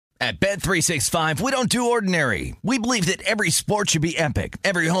At Bet365, we don't do ordinary. We believe that every sport should be epic.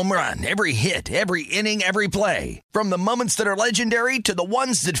 Every home run, every hit, every inning, every play. From the moments that are legendary to the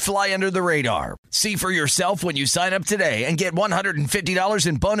ones that fly under the radar. See for yourself when you sign up today and get $150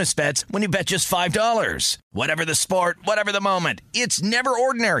 in bonus bets when you bet just $5. Whatever the sport, whatever the moment, it's never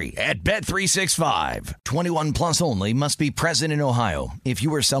ordinary at Bet365. 21 plus only. Must be present in Ohio. If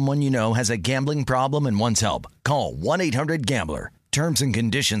you or someone you know has a gambling problem and wants help, call 1-800-GAMBLER. Terms and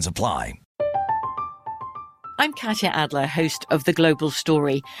conditions apply. I'm Katya Adler, host of The Global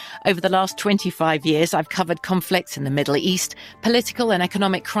Story. Over the last 25 years, I've covered conflicts in the Middle East, political and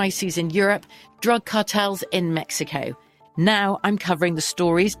economic crises in Europe, drug cartels in Mexico. Now I'm covering the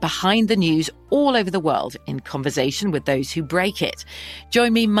stories behind the news all over the world in conversation with those who break it.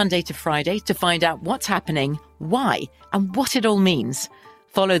 Join me Monday to Friday to find out what's happening, why, and what it all means.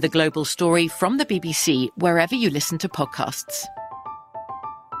 Follow The Global Story from the BBC wherever you listen to podcasts.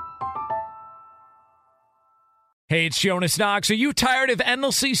 Hey, it's Jonas Knox. Are you tired of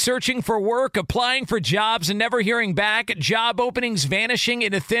endlessly searching for work, applying for jobs, and never hearing back? Job openings vanishing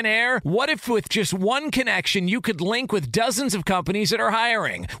into thin air? What if with just one connection, you could link with dozens of companies that are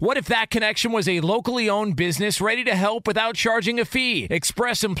hiring? What if that connection was a locally owned business ready to help without charging a fee?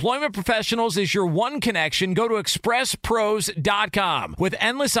 Express Employment Professionals is your one connection. Go to expresspros.com. With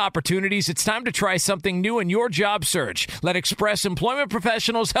endless opportunities, it's time to try something new in your job search. Let Express Employment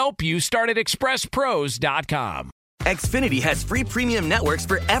Professionals help you. Start at expresspros.com. Xfinity has free premium networks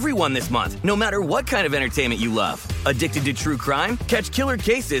for everyone this month, no matter what kind of entertainment you love. Addicted to true crime? Catch killer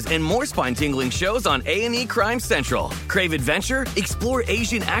cases and more spine-tingling shows on A&E Crime Central. Crave adventure? Explore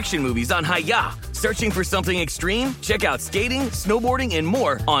Asian action movies on Hi-YAH. Searching for something extreme? Check out skating, snowboarding, and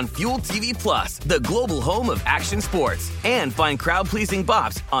more on Fuel TV Plus, the global home of action sports. And find crowd-pleasing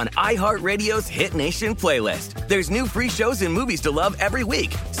bops on iHeartRadio's Hit Nation playlist. There's new free shows and movies to love every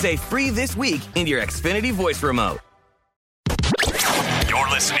week. Say free this week in your Xfinity voice remote. You're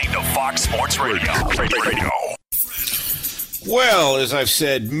listening to Fox Sports Radio. Well, as I've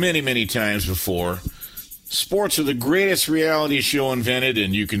said many, many times before, sports are the greatest reality show invented,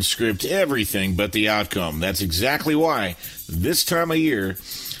 and you can script everything but the outcome. That's exactly why this time of year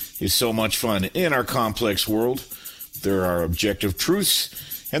is so much fun. In our complex world, there are objective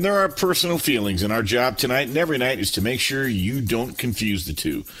truths, and there are personal feelings. And our job tonight and every night is to make sure you don't confuse the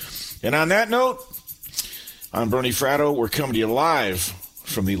two. And on that note, I'm Bernie Fratto. We're coming to you live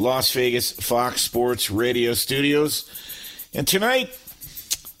from the Las Vegas Fox Sports Radio studios. And tonight,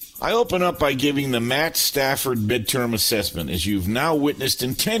 I open up by giving the Matt Stafford midterm assessment, as you've now witnessed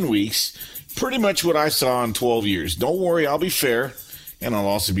in 10 weeks, pretty much what I saw in 12 years. Don't worry, I'll be fair, and I'll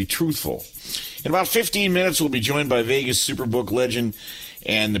also be truthful. In about 15 minutes, we'll be joined by Vegas Superbook legend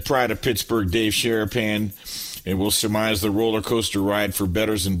and the pride of Pittsburgh, Dave Sharapan, and we'll surmise the roller coaster ride for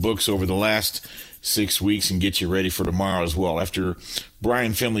bettors and books over the last 6 weeks and get you ready for tomorrow as well. After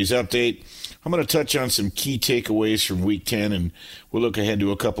Brian Finley's update, I'm going to touch on some key takeaways from Week 10, and we'll look ahead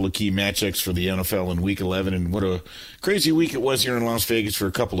to a couple of key matchups for the NFL in Week 11, and what a crazy week it was here in Las Vegas for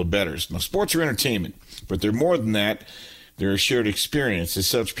a couple of bettors. Now, sports are entertainment, but they're more than that. They're a shared experience. As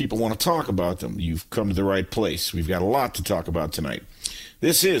such, people want to talk about them. You've come to the right place. We've got a lot to talk about tonight.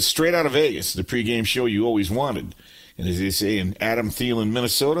 This is Straight Out of Vegas, the pregame show you always wanted. And as they say in Adam Thielen,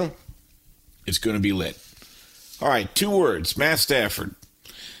 Minnesota, it's going to be lit. All right, 2 words, Matt Stafford.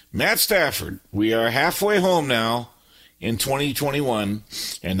 Matt Stafford, we are halfway home now in 2021,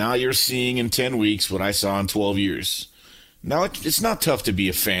 and now you're seeing in 10 weeks what I saw in 12 years. Now, it's not tough to be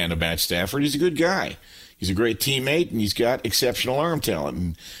a fan of Matt Stafford. He's a good guy. He's a great teammate, and he's got exceptional arm talent.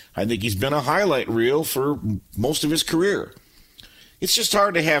 And I think he's been a highlight reel for most of his career. It's just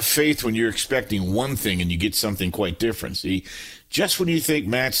hard to have faith when you're expecting one thing and you get something quite different. See, just when you think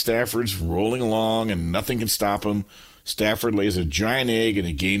Matt Stafford's rolling along and nothing can stop him, Stafford lays a giant egg in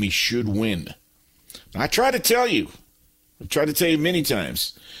a game he should win. Now, I try to tell you. I've tried to tell you many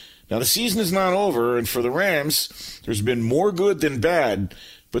times. Now, the season is not over, and for the Rams, there's been more good than bad,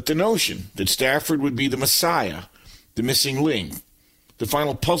 but the notion that Stafford would be the Messiah, the missing link, the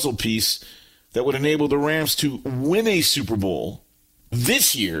final puzzle piece that would enable the Rams to win a Super Bowl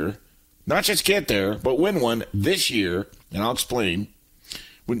this year, not just get there, but win one this year, and I'll explain.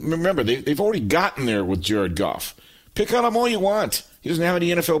 Remember, they've already gotten there with Jared Goff. Pick on him all you want. He doesn't have any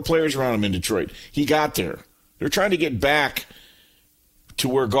NFL players around him in Detroit. He got there. They're trying to get back to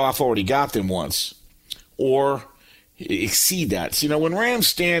where Goff already got them once, or exceed that. So, when Rams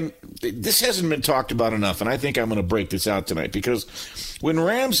stand, this hasn't been talked about enough, and I think I'm going to break this out tonight, because when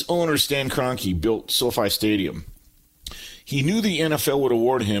Rams owner Stan Kroenke built SoFi Stadium, he knew the NFL would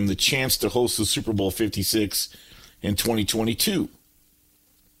award him the chance to host the Super Bowl 56 in 2022.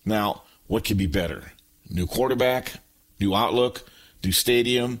 Now, what could be better? New quarterback, new outlook, new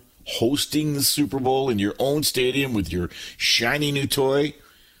stadium, hosting the Super Bowl in your own stadium with your shiny new toy.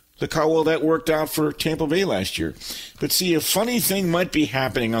 Look how well that worked out for Tampa Bay last year. But see, a funny thing might be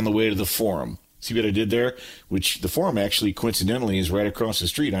happening on the way to the Forum. See what I did there? Which the Forum actually, coincidentally, is right across the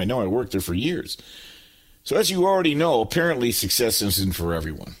street. I know, I worked there for years. So as you already know, apparently success isn't for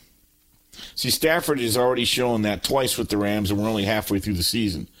everyone. See, Stafford has already shown that twice with the Rams, and we're only halfway through the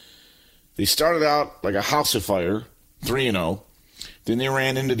season. They started out like a house of fire, 3-0. Then they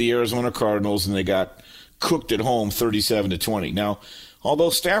ran into the Arizona Cardinals, and they got cooked at home 37-20. Now,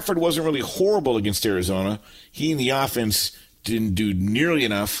 although Stafford wasn't really horrible against Arizona, he and the offense didn't do nearly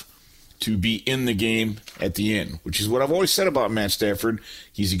enough to be in the game at the end, which is what I've always said about Matt Stafford.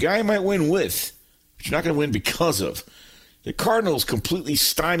 He's a guy you might win with, but you're not going to win because of. The Cardinals completely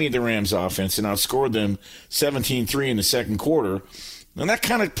stymied the Rams offense and outscored them 17-3 in the second quarter. And that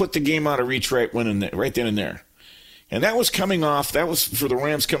kind of put the game out of reach right then and there. And that was for the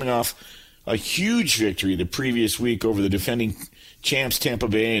Rams coming off a huge victory the previous week over the defending champs Tampa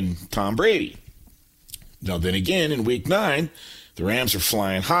Bay and Tom Brady. Now then again, in week 9, the Rams are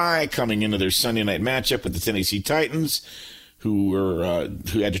flying high, coming into their Sunday night matchup with the Tennessee Titans, who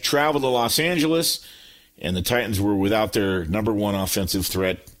had to travel to Los Angeles, and the Titans were without their number one offensive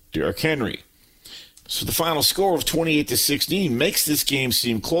threat, Derrick Henry. So the final score of 28-16 makes this game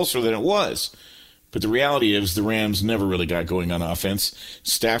seem closer than it was. But the reality is the Rams never really got going on offense.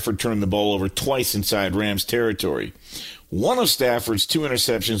 Stafford turned the ball over twice inside Rams territory. One of Stafford's 2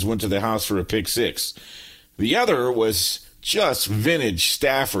 interceptions went to the house for a pick 6. The other was just vintage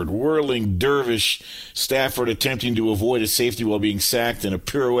Stafford, whirling dervish Stafford attempting to avoid a safety while being sacked in a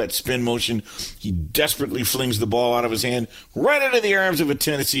pirouette spin motion. He desperately flings the ball out of his hand right into the arms of a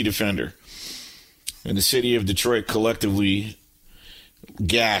Tennessee defender. And the city of Detroit collectively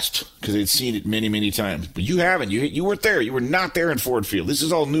gasped because they'd seen it many, many times. But you haven't. You weren't there. You were not there in Ford Field. This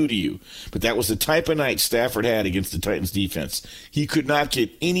is all new to you. But that was the type of night Stafford had against the Titans defense. He could not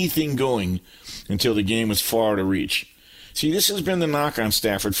get anything going until the game was far to reach. See, this has been the knock on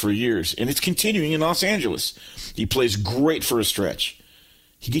Stafford for years, and it's continuing in Los Angeles. He plays great for a stretch.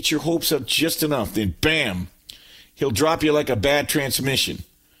 He gets your hopes up just enough, then bam, he'll drop you like a bad transmission.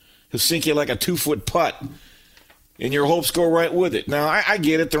 He'll sink you like a 2-foot putt, and your hopes go right with it. Now, I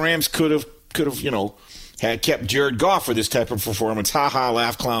get it. The Rams could have, had kept Jared Goff for this type of performance. Ha-ha,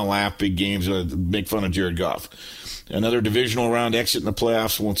 laugh, clown, laugh, big games, make fun of Jared Goff. Another divisional round exit in the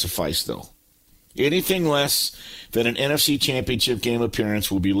playoffs won't suffice, though. Anything less than an NFC Championship game appearance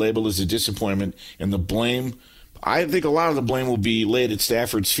will be labeled as a disappointment, and the blame, I think a lot of the blame will be laid at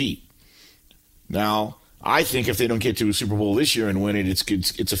Stafford's feet. Now, I think if they don't get to a Super Bowl this year and win it,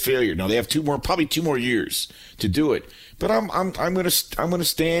 it's a failure. Now they have probably two more years to do it. But I'm going to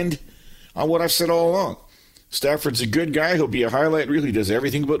stand on what I've said all along. Stafford's a good guy. He'll be a highlight reel. He does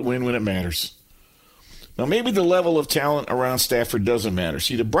everything but win when it matters. Now, maybe the level of talent around Stafford doesn't matter.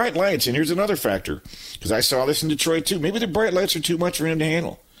 See, the bright lights, and here's another factor, because I saw this in Detroit too. Maybe the bright lights are too much for him to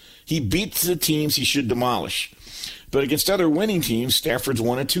handle. He beats the teams he should demolish. But against other winning teams, Stafford's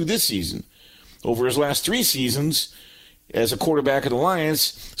 1-2 this season. Over his last 3 seasons, as a quarterback of the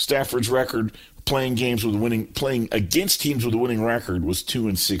Lions, Stafford's record playing against teams with a winning record was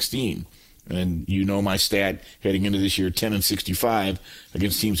 2-16. And you know my stat heading into this year, 10-65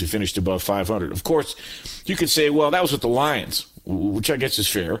 against teams who finished above 500. Of course, you could say, well, that was with the Lions, which I guess is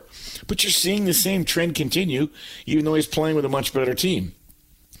fair. But you're seeing the same trend continue, even though he's playing with a much better team.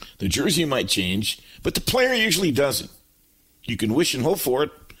 The jersey might change, but the player usually doesn't. You can wish and hope for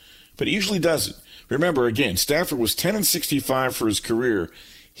it, but it usually doesn't. Remember, again, Stafford was 10-65 for his career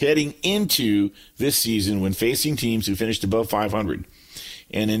heading into this season when facing teams who finished above 500.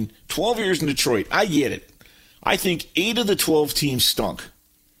 And in 12 years in Detroit, I get it. I think 8 of the 12 teams stunk.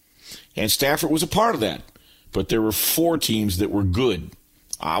 And Stafford was a part of that. But there were 4 teams that were good.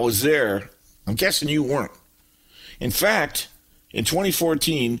 I was there. I'm guessing you weren't. In fact, in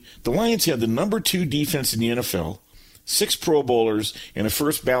 2014, the Lions had the number 2 defense in the NFL, 6 Pro Bowlers, and a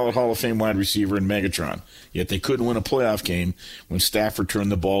first-ballot Hall of Fame wide receiver in Megatron. Yet they couldn't win a playoff game when Stafford turned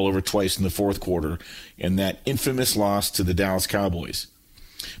the ball over twice in the fourth quarter in that infamous loss to the Dallas Cowboys.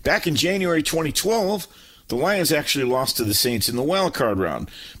 Back in January 2012, the Lions actually lost to the Saints in the wild card round,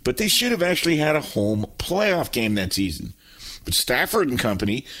 but they should have actually had a home playoff game that season. But Stafford and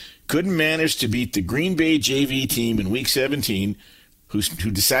company couldn't manage to beat the Green Bay JV team in Week 17, who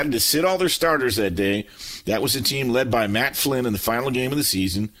decided to sit all their starters that day. That was a team led by Matt Flynn in the final game of the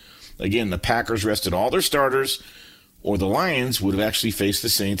season. Again, the Packers rested all their starters, or the Lions would have actually faced the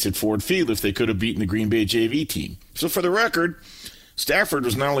Saints at Ford Field if they could have beaten the Green Bay JV team. So for the record, Stafford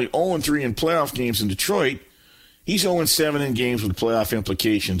was not only 0-3 in playoff games in Detroit, he's 0-7 in games with playoff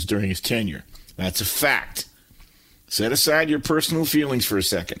implications during his tenure. That's a fact. Set aside your personal feelings for a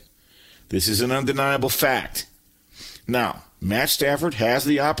second. This is an undeniable fact. Now, Matt Stafford has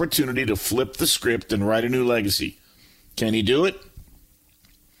the opportunity to flip the script and write a new legacy. Can he do it?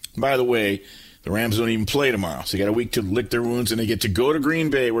 By the way, the Rams don't even play tomorrow, so they got a week to lick their wounds, and they get to go to Green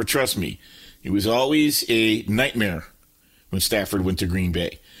Bay, where, trust me, it was always a nightmare when Stafford went to Green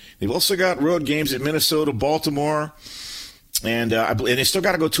Bay. They've also got road games at Minnesota, Baltimore, and they still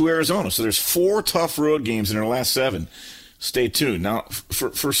got to go to Arizona. So there's 4 tough road games in their last 7. Stay tuned. Now,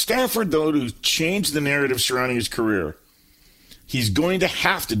 for Stafford, though, to change the narrative surrounding his career, he's going to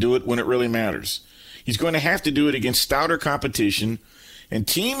have to do it when it really matters. He's going to have to do it against stouter competition and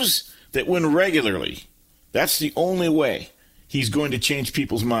teams that win regularly. That's the only way he's going to change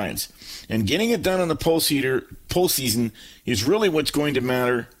people's minds. And getting it done in the postseason is really what's going to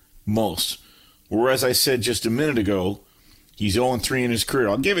matter most. Whereas I said just a minute ago, he's 0-3 in his career.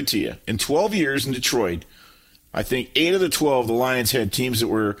 I'll give it to you. In 12 years in Detroit, I think 8 of the 12, the Lions had teams that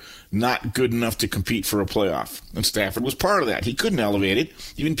were not good enough to compete for a playoff. And Stafford was part of that. He couldn't elevate it.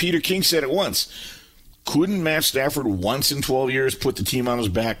 Even Peter King said it once. Couldn't Matt Stafford once in 12 years put the team on his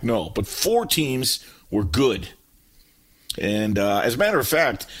back? No. But 4 teams were good. And as a matter of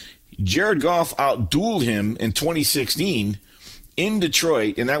fact, Jared Goff outdueled him in 2016 in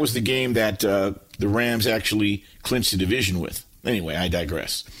Detroit, and that was the game that the Rams actually clinched the division with. Anyway, I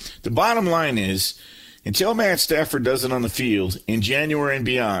digress. The bottom line is, until Matt Stafford does it on the field in January and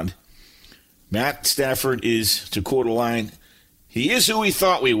beyond, Matt Stafford is, to quote a line, he is who he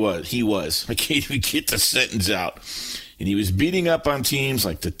thought he was. I can't even get the sentence out. And he was beating up on teams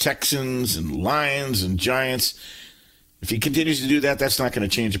like the Texans and Lions and Giants. If he continues to do that, that's not going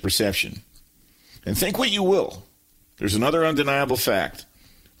to change the perception. And think what you will. There's another undeniable fact.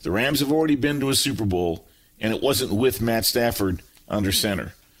 The Rams have already been to a Super Bowl, and it wasn't with Matt Stafford under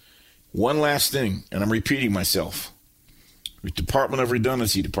center. One last thing, and I'm repeating myself. The Department of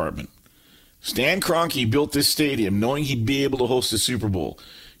Redundancy Department. Stan Kroenke built this stadium knowing he'd be able to host a Super Bowl.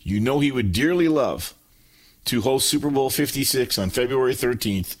 You know he would dearly love to host Super Bowl 56 on February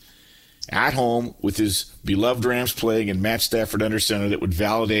 13th at home with his beloved Rams playing and Matt Stafford under center that would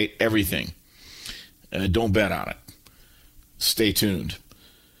validate everything. Don't bet on it. Stay tuned.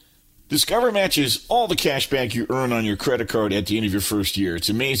 Discover matches all the cash back you earn on your credit card at the end of your first year. It's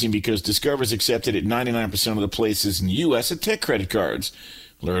amazing because Discover is accepted at 99% of the places in the U.S. that take credit cards.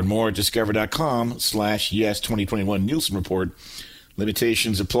 Learn more at discover.com/yes2021 Nielsen Report.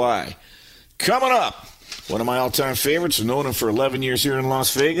 Limitations apply. Coming up, one of my all-time favorites, I've known him for 11 years here in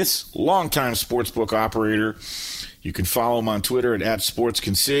Las Vegas, longtime sportsbook operator. You can follow him on Twitter at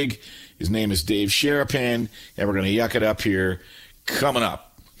 @SportsConsig. His name is Dave Sharapan, and we're going to yuck it up here coming up.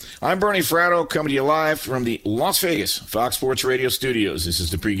 I'm Bernie Fratto, coming to you live from the Las Vegas Fox Sports Radio studios. This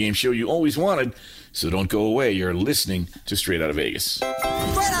is the pregame show you always wanted, so don't go away. You're listening to Straight Outta Vegas. Straight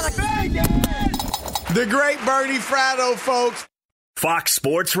Outta Vegas! The great Bernie Fratto, folks. Fox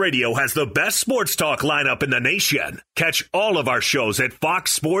Sports Radio has the best sports talk lineup in the nation. Catch all of our shows at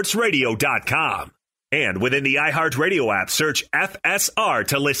foxsportsradio.com. And within the iHeartRadio app, search FSR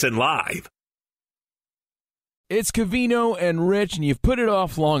to listen live. It's Covino and Rich, and you've put it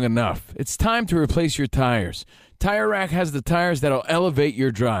off long enough. It's time to replace your tires. Tire Rack has the tires that'll elevate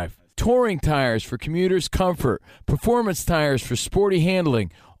your drive. Touring tires for commuters' comfort, performance tires for sporty handling,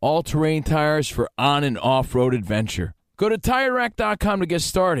 all-terrain tires for on- and off-road adventure. Go to TireRack.com to get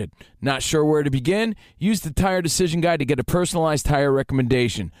started. Not sure where to begin? Use the Tire Decision Guide to get a personalized tire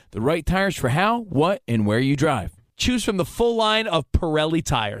recommendation. The right tires for how, what, and where you drive. Choose from the full line of Pirelli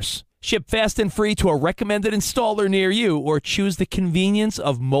tires. Ship fast and free to a recommended installer near you, or choose the convenience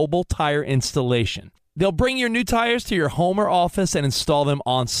of mobile tire installation. They'll bring your new tires to your home or office and install them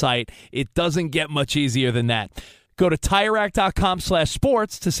on site. It doesn't get much easier than that. Go to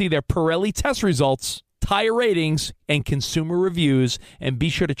TireRack.com/sports to see their Pirelli test results, tire ratings, and consumer reviews, and be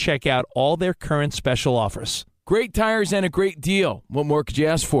sure to check out all their current special offers. Great tires and a great deal. What more could you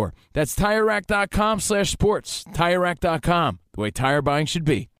ask for? That's TireRack.com/sports. TireRack.com, the way tire buying should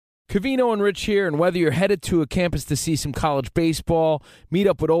be. Covino and Rich here, and whether you're headed to a campus to see some college baseball, meet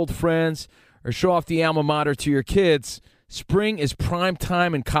up with old friends, or show off the alma mater to your kids, spring is prime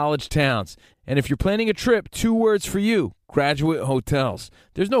time in college towns. And if you're planning a trip, 2 words for you: Graduate Hotels.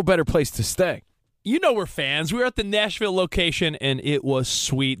 There's no better place to stay. You know we're fans. We were at the Nashville location, and it was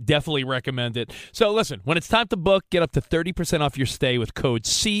sweet. Definitely recommend it. So listen, when it's time to book, get up to 30% off your stay with code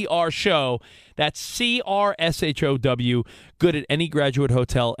CRSHOW. That's CRSHOW. Good at any Graduate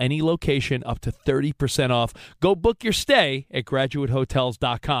Hotel, any location, up to 30% off. Go book your stay at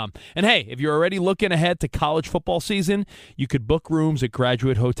graduatehotels.com. And hey, if you're already looking ahead to college football season, you could book rooms at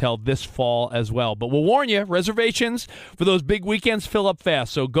Graduate Hotel this fall as well. But we'll warn you, reservations for those big weekends fill up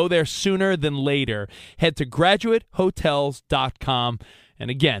fast, so go there sooner than later. Head to graduatehotels.com.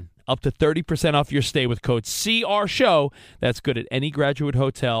 And again, up to 30% off your stay with code CRSHOW. That's good at any Graduate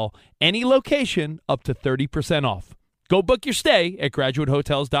Hotel, any location, up to 30% off. Go book your stay at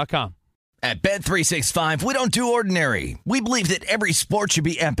graduatehotels.com. At Bet365, we don't do ordinary. We believe that every sport should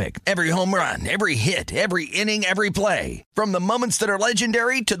be epic. Every home run, every hit, every inning, every play. From the moments that are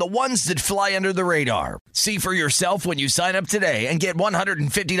legendary to the ones that fly under the radar. See for yourself when you sign up today and get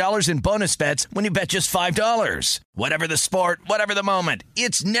 $150 in bonus bets when you bet just $5. Whatever the sport, whatever the moment,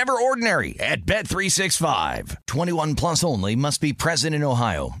 it's never ordinary at Bet365. 21 plus only. Must be present in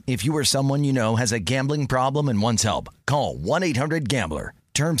Ohio. If you or someone you know has a gambling problem and wants help, call 1-800-GAMBLER.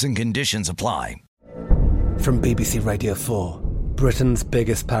 Terms and conditions apply. From BBC Radio 4, Britain's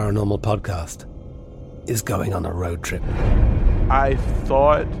biggest paranormal podcast is going on a road trip. I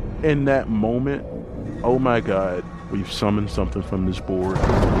thought in that moment, oh my God, we've summoned something from this board.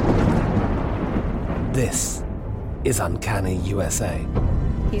 This is Uncanny USA.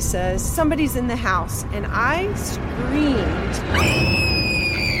 He says, somebody's in the house, and I screamed.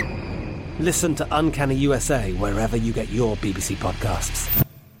 Listen to Uncanny USA wherever you get your BBC podcasts,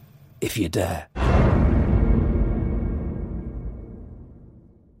 if you dare.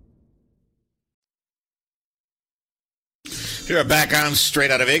 Here, back on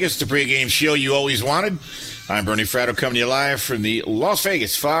Straight Out of Vegas, the pregame show you always wanted. I'm Bernie Fratto, coming to you live from the Las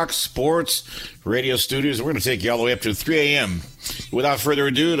Vegas Fox Sports Radio Studios. We're going to take you all the way up to 3 a.m. Without further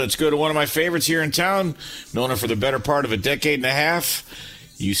ado, let's go to one of my favorites here in town, known him for the better part of a decade and a half.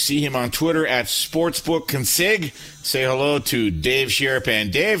 You see him on Twitter at SportsbookConsig. Say hello to Dave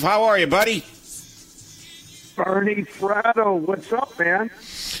Sherapan. Dave, how are you, buddy? Bernie Fratto, what's up, man?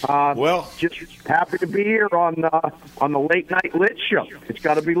 Well, just happy to be here on the Late Night Lit show. It's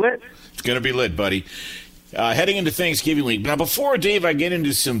got to be lit. It's going to be lit, buddy. Heading into Thanksgiving week. Now, before, Dave, I get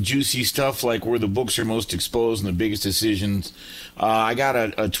into some juicy stuff like where the books are most exposed and the biggest decisions, I got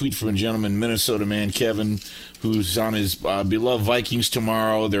a tweet from a gentleman, Minnesota man, Kevin, who's on his beloved Vikings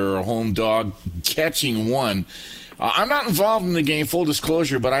tomorrow. They're a home dog, catching one. I'm not involved in the game, full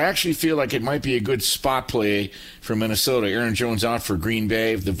disclosure, but I actually feel like it might be a good spot play for Minnesota. Aaron Jones out for Green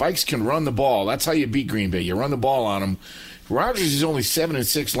Bay. If the Vikes can run the ball, that's how you beat Green Bay. You run the ball on them. Rodgers is only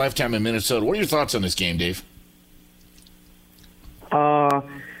 7-6 lifetime in Minnesota. What are your thoughts on this game, Dave?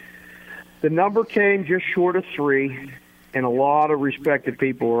 The number came just short of 3, and a lot of respected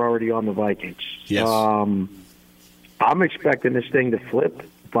people were already on the Vikings. Yes. I'm expecting this thing to flip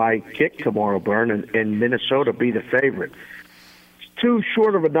by kick tomorrow, Bern, and Minnesota be the favorite. It's too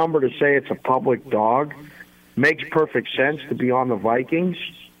short of a number to say it's a public dog. Makes perfect sense to be on the Vikings,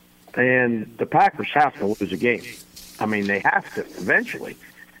 and the Packers have to lose a game. I mean, they have to eventually.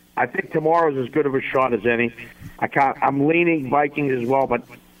 I think tomorrow's as good of a shot as any. I'm leaning Vikings as well, but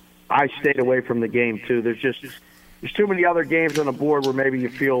I stayed away from the game too. There's too many other games on the board where maybe you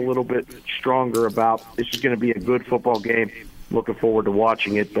feel a little bit stronger about. This is going to be a good football game. Looking forward to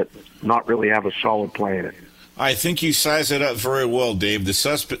watching it, but not really have a solid play in it. I think you size it up very well, Dave. The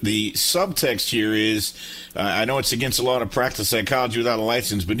subtext here is, I know it's against a lot of practice psychology without a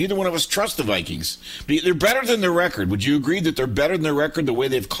license, but neither one of us trust the Vikings. They're better than their record. Would you agree that they're better than their record the way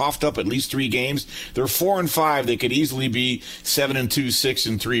they've coughed up at least 3 games? They're 4-5. They could easily be 7-2,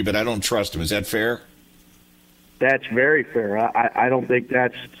 6-3, but I don't trust them. Is that fair? That's very fair. I don't think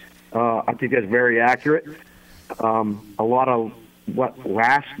that's. I think that's very accurate. A lot of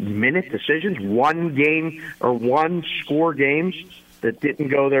last-minute decisions, one game or one-score games that didn't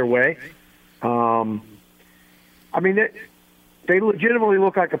go their way. I mean, they legitimately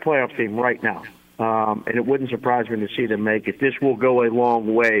look like a playoff team right now, and it wouldn't surprise me to see them make it. This will go a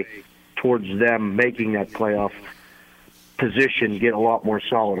long way towards them making that playoff position get a lot more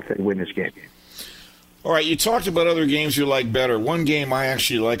solid if they win this game. All right, you talked about other games you like better. One game I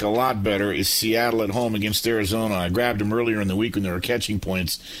actually like a lot better is Seattle at home against Arizona. I grabbed them earlier in the week when they were catching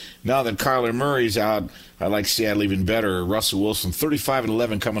points. Now that Kyler Murray's out, I like Seattle even better. Russell Wilson,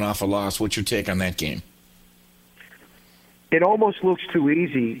 35-11 coming off a loss. What's your take on that game? It almost looks too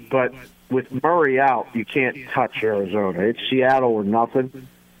easy, but with Murray out, you can't touch Arizona. It's Seattle or nothing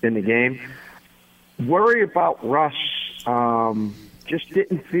in the game. Worry about Russ. Just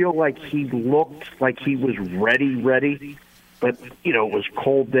didn't feel like he looked like he was ready. But, it was a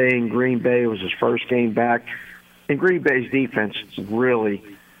cold day in Green Bay. It was his first game back. And Green Bay's defense really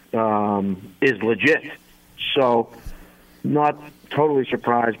is legit. So not totally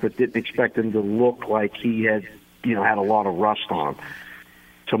surprised, but didn't expect him to look like he had a lot of rust on him.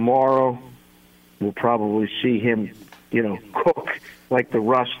 Tomorrow, we'll probably see him, cook like the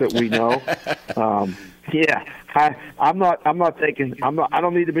rust that we know. I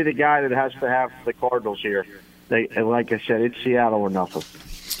don't need to be the guy that has to have the Cardinals here. Like I said, it's Seattle or nothing.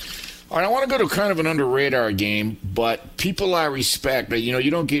 All right, I want to go to kind of an under-radar game, but people I respect, you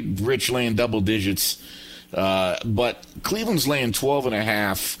don't get Rich laying double digits, but Cleveland's laying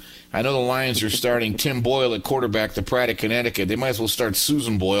 12.5. I know the Lions are starting Tim Boyle at quarterback, the pride of Connecticut. They might as well start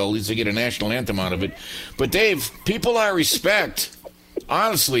Susan Boyle, at least they get a national anthem out of it. But, Dave, people I respect,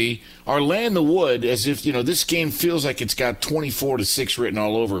 honestly, are laying the wood as if, this game feels like it's got 24-6 written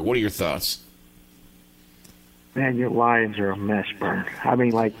all over it. What are your thoughts? Man, your Lions are a mess, Bern.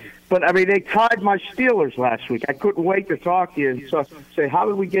 They tied my Steelers last week. I couldn't wait to talk to you and say, how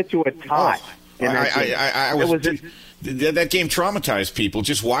did we get to a tie? That game traumatized people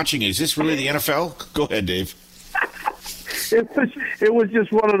just watching it. Is this really the NFL? Go ahead, Dave. It was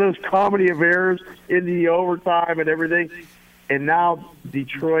just one of those comedy of errors in the overtime and everything. And now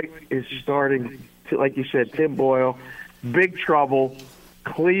Detroit is starting to, like you said, Tim Boyle, big trouble.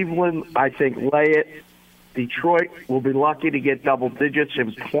 Cleveland, I think, lay it. Detroit will be lucky to get double digits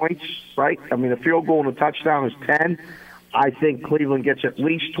in points, right? I mean, a field goal and a touchdown is 10. I think Cleveland gets at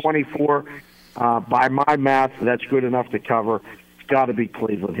least 24. By my math, that's good enough to cover. It's got to be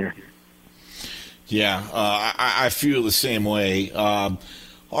Cleveland here. Yeah, I feel the same way. All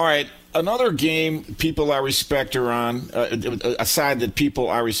right, another game people I respect are on, a side that people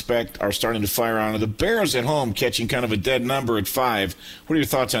I respect are starting to fire on, are the Bears at home catching kind of a dead number at 5. What are your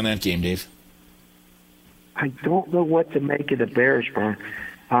thoughts on that game, Dave? I don't know what to make of the Bears, Bern.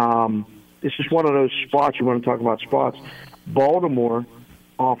 This is one of those spots, you want to talk about spots. Baltimore,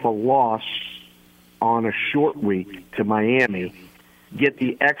 off a loss on a short week to Miami, get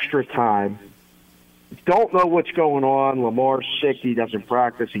the extra time. Don't know what's going on. Lamar's sick. He doesn't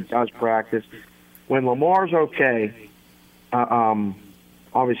practice. He does practice. When Lamar's okay,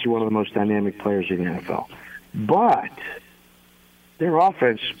 obviously one of the most dynamic players in the NFL. But their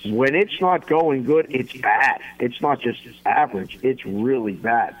offense, when it's not going good, it's bad. It's not just average. It's really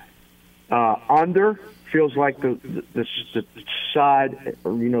bad. Under feels like the side,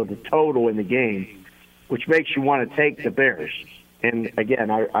 the total in the game, which makes you want to take the Bears. And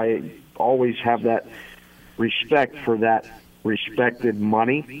again, I always have that respect for that respected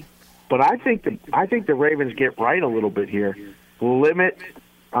money. But I think the Ravens get right a little bit here. Limit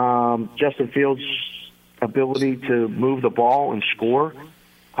Justin Fields' ability to move the ball and score.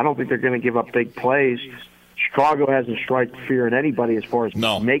 I don't think they're going to give up big plays. Chicago hasn't struck fear in anybody as far as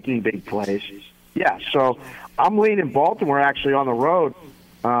making big plays. Yeah, so I'm leaning Baltimore actually on the road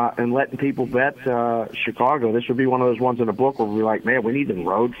and letting people bet Chicago. This would be one of those ones in the book where we're like, man, we need the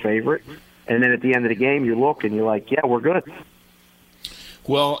road favorite. And then at the end of the game, you look and you're like, yeah, we're good.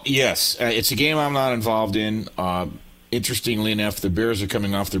 Well, yes, it's a game I'm not involved in. Interestingly enough, the Bears are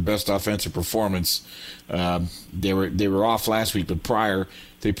coming off their best offensive performance. They were off last week, but prior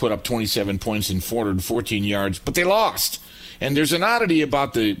they put up 27 points and 414 yards, but they lost. And there's an oddity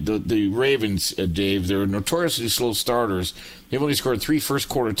about the Ravens, Dave. They're notoriously slow starters. They've only scored 3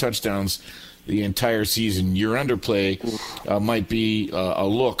 first-quarter touchdowns the entire season. Your underplay might be a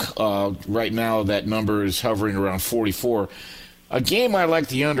look. Right now, that number is hovering around 44. A game I like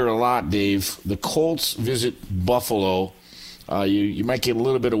the under a lot, Dave. The Colts visit Buffalo. You might get a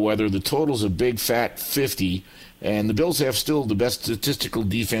little bit of weather. The total's a big, fat 50. And the Bills have still the best statistical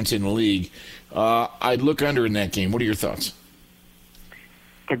defense in the league. I'd look under in that game. What are your thoughts?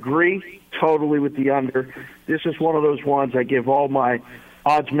 Agree totally with the under. This is one of those ones I give all my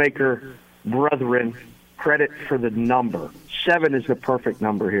odds maker brethren credit for the number. 7 is the perfect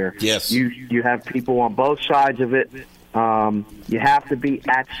number here. Yes. You have people on both sides of it. You have to be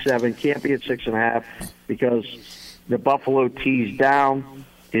at 7. Can't be at 6.5 because the Buffalo tease down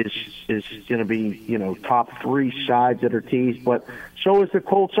is going to be top 3 sides that are teased, but so is the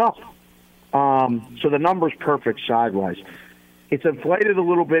Colts up. So the number's perfect sidewise. It's inflated a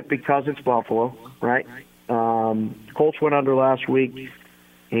little bit because it's Buffalo, right? Colts went under last week,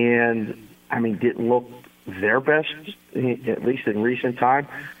 and didn't look their best, at least in recent time.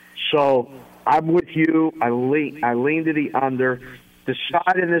 So I'm with you. I lean to the under. The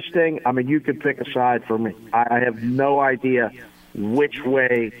side in this thing, you could pick a side for me. I have no idea which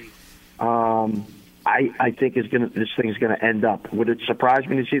way I think this thing is going to end up. Would it surprise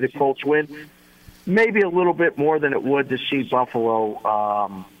me to see the Colts win? Maybe a little bit more than it would to see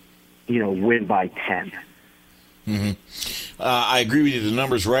Buffalo, win by 10. I agree with you. The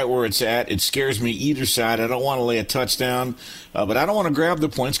number's right where it's at. It scares me either side. I don't want to lay a touchdown, but I don't want to grab the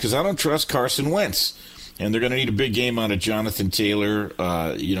points because I don't trust Carson Wentz. And they're going to need a big game out of Jonathan Taylor.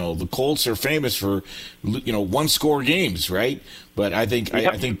 The Colts are famous for, one-score games, right? But I think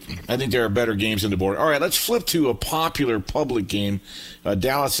there are better games on the board. All right, let's flip to a popular public game,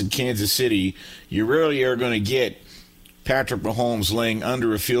 Dallas and Kansas City. You rarely are going to get Patrick Mahomes laying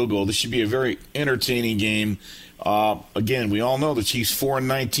under a field goal. This should be a very entertaining game. Again, we all know the Chiefs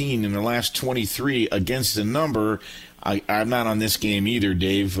 4-19 in their last 23 against the number. I'm not on this game either,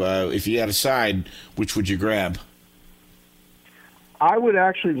 Dave. If you had a side, which would you grab? I would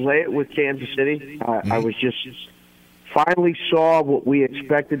actually lay it with Kansas City. I was just finally saw what we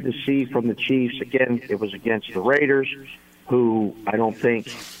expected to see from the Chiefs. Again, it was against the Raiders, who I don't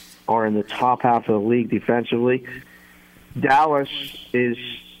think are in the top half of the league defensively. Dallas is,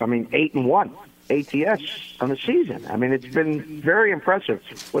 8-1 ATS on the season. It's been very impressive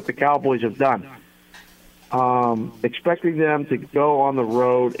what the Cowboys have done. Expecting them to go on the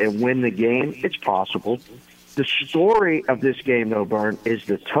road and win the game, it's possible. The story of this game, though, Bern, is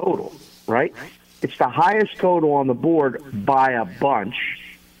the total, right? It's the highest total on the board by a bunch.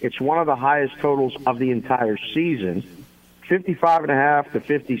 It's one of the highest totals of the entire season. 55.5 to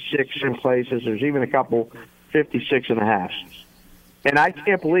 56 in places. There's even a couple 56.5. And I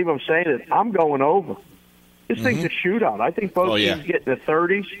can't believe I'm saying it. I'm going over. This thing's a shootout. I think both teams get in the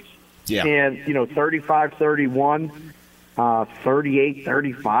 30s. Yeah. And, 35-31,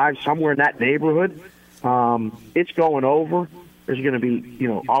 38-35, somewhere in that neighborhood. It's going over. There's going to be,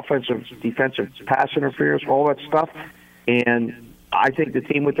 offensive, defensive pass interference, all that stuff. And I think the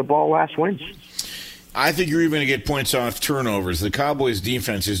team with the ball last wins. I think you're even going to get points off turnovers. The Cowboys'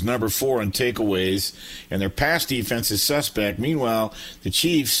 defense is number 4 in takeaways, and their pass defense is suspect. Meanwhile, the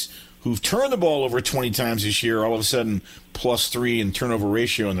Chiefs, who've turned the ball over 20 times this year, all of a sudden +3 in turnover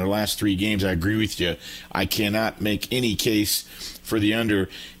ratio in their last 3 games. I agree with you. I cannot make any case for the under.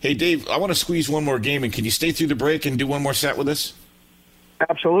 Hey, Dave, I want to squeeze one more game, and can you stay through the break and do one more set with us?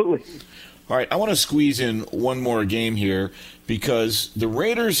 Absolutely. All right, I want to squeeze in one more game here because the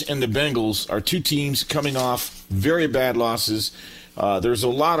Raiders and the Bengals are 2 teams coming off very bad losses. There's a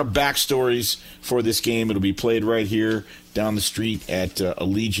lot of backstories for this game. It'll be played right here down the street at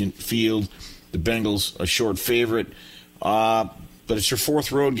Allegiant Field. The Bengals a short favorite, but it's your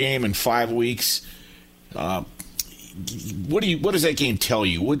 4th road game in 5 weeks. What does that game tell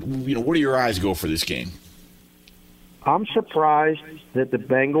you? What do your eyes go for this game? I'm surprised that the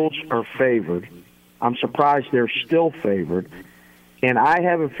Bengals are favored. I'm surprised they're still favored. And I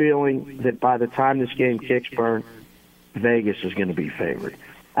have a feeling that by the time this game kicks, Bern, Vegas is going to be favored.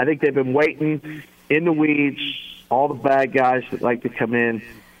 I think they've been waiting in the weeds, all the bad guys that like to come in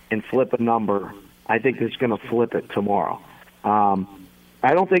and flip a number. I think it's going to flip it tomorrow. I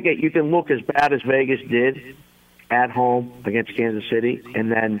don't think you can look as bad as Vegas did at home against Kansas City,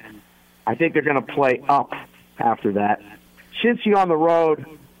 and then I think they're going to play up after that. Cincy on the road,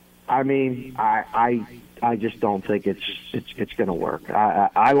 I just don't think it's going to work.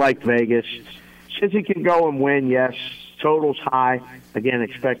 I like Vegas. Cincy can go and win, yes. Total's high. Again,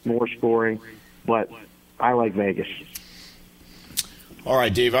 expect more scoring, but I like Vegas. All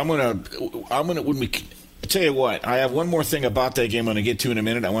right, Dave. I'm gonna. When we I tell you what, I have one more thing about that game I'm going to get to in a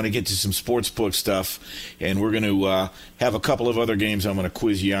minute. I want to get to some sportsbook stuff, and we're going to have a couple of other games I'm going to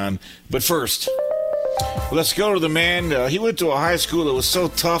quiz you on. But first, let's go to the man. He went to a high school that was so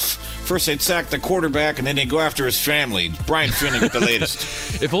tough. First they'd sack the quarterback, and then they'd go after his family. Brian Finley with the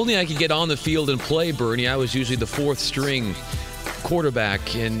latest. If only I could get on the field and play, Bernie. I was usually the 4th string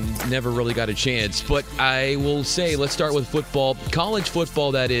quarterback and never really got a chance. But I will say, let's start with football. College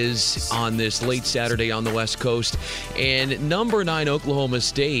football, that is, on this late Saturday on the West Coast. And number 9 Oklahoma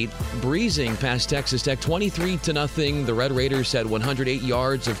State breezing past Texas Tech 23-0. The Red Raiders had 108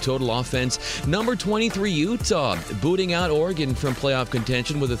 yards of total offense. Number 23 Utah booting out Oregon from playoff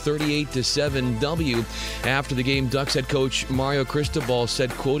contention with a 38-7 W. After the game, Ducks head coach Mario Cristobal said,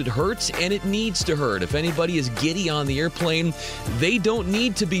 quote, "It hurts and it needs to hurt. If anybody is giddy on the airplane, they don't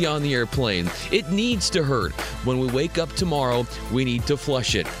need to be on the airplane. It needs to hurt. When we wake up tomorrow, we need to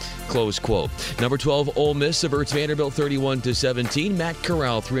flush it." Close quote. Number 12, Ole Miss averts Vanderbilt 31-17. Matt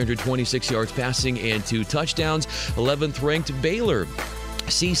Corral, 326 yards passing and 2 touchdowns. 11th ranked Baylor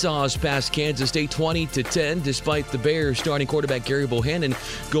Seesaws past Kansas State 20-10, despite the Bears starting quarterback Gary Bohannon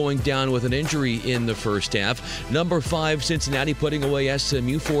going down with an injury in the first half. Number 5, Cincinnati putting away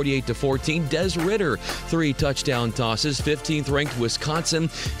SMU 48-14. Des Ridder, 3 touchdown tosses. 15th ranked Wisconsin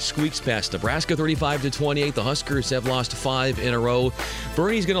squeaks past Nebraska 35-28. The Huskers have lost 5 in a row.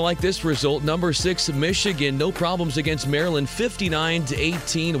 Bernie's going to like this result. Number 6, Michigan, no problems against Maryland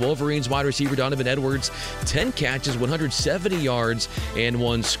 59-18. Wolverines wide receiver Donovan Edwards, 10 catches, 170 yards, and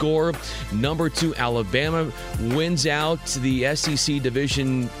 1 score. Number 2, Alabama wins out the SEC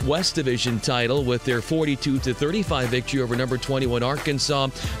Division West Division title with their 42-35 victory over number 21 Arkansas.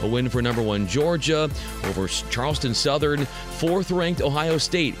 A win for number 1 Georgia over Charleston Southern. 4th-ranked Ohio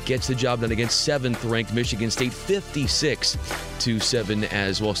State gets the job done against 7th-ranked Michigan State 56-7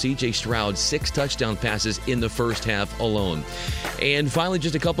 as well. C.J. Stroud, 6 touchdown passes in the first half alone. And finally,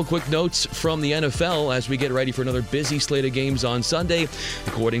 just a couple quick notes from the NFL as we get ready for another busy slate of games on Sunday.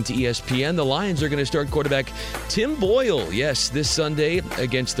 According to ESPN, the Lions are going to start quarterback Tim Boyle, yes, this Sunday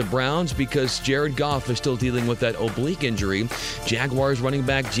against the Browns because Jared Goff is still dealing with that oblique injury. Jaguars running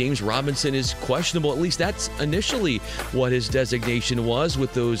back James Robinson is questionable. At least that's initially what his designation was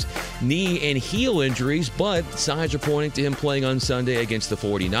with those knee and heel injuries, but signs are pointing to him playing on Sunday against the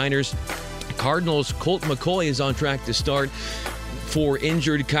 49ers. Cardinals' Colt McCoy is on track to start for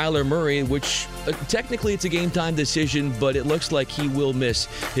injured Kyler Murray, which technically it's a game-time decision, but it looks like he will miss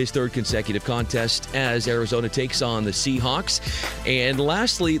his 3rd consecutive contest as Arizona takes on the Seahawks. And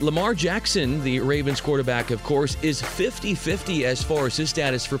lastly, Lamar Jackson, the Ravens quarterback, of course, is 50-50 as far as his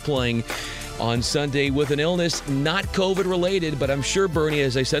status for playing on Sunday with an illness not COVID-related, but I'm sure, Bernie,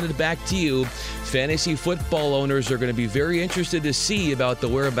 as I send it back to you, fantasy football owners are going to be very interested to see about the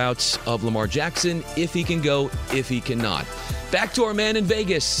whereabouts of Lamar Jackson, if he can go, if he cannot. Back to our man in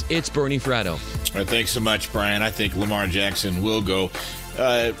Vegas, it's Bernie Fratto. All right, thanks so much, Brian. I think Lamar Jackson will go.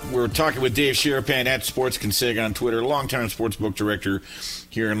 We're talking with Dave Sharapan at Sports Consig on Twitter, longtime sportsbook director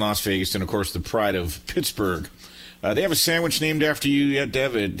here in Las Vegas, and, of course, the pride of Pittsburgh. They have a sandwich named after you yet,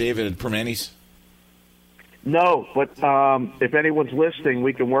 David at Permanis? No, but if anyone's listening,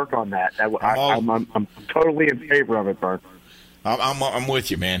 we can work on that. I'm totally in favor of it, Bert. I'm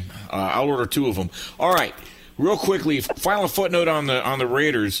with you, man. I'll order 2 of them. All right. Real quickly, final footnote on the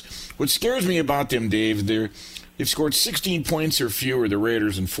Raiders. What scares me about them, Dave, they've scored 16 points or fewer, the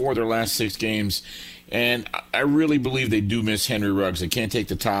Raiders, in 4 of their last 6 games. And I really believe they do miss Henry Ruggs. They can't take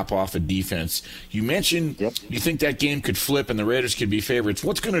the top off of defense. You mentioned you think that game could flip and the Raiders could be favorites.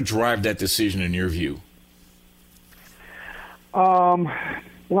 What's going to drive that decision in your view? Well,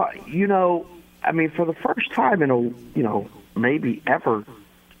 for the first time in maybe ever,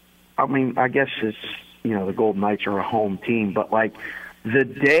 I guess it's, the Golden Knights are a home team, but like the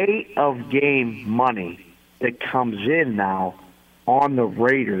day of game money that comes in now on the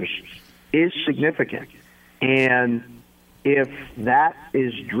Raiders is significant. And if that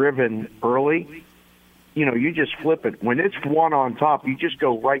is driven early, you just flip it. When it's 1 on top, you just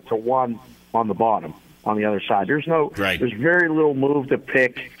go right to 1 on the bottom on the other side. There's very little move to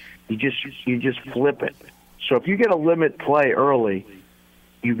pick. You just flip it. So if you get a limit play early,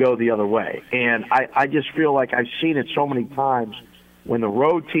 you go the other way. And I just feel like I've seen it so many times when the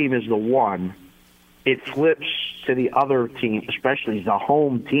road team is the 1, it flips to the other team, especially the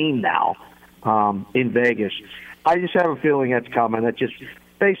home team now in Vegas. I just have a feeling that's coming. That's just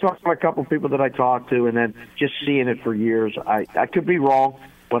based on a couple of people that I talked to and then just seeing it for years. I could be wrong,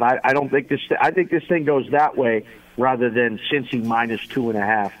 but I don't think this – I think this thing goes that way rather than Cincy minus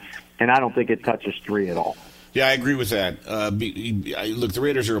 2.5, and I don't think it touches 3 at all. Yeah, I agree with that. Look, the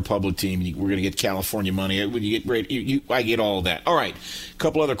Raiders are a public team. We're going to get California money. When you get I get all of that. All right, a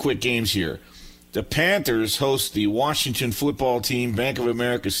couple other quick games here. The Panthers host the Washington football team. Bank of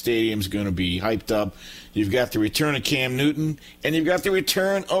America Stadium is going to be hyped up. You've got the return of Cam Newton, and you've got the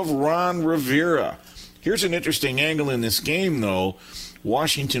return of Ron Rivera. Here's an interesting angle in this game, though.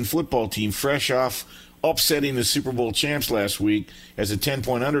 Washington football team, fresh off upsetting the Super Bowl champs last week as a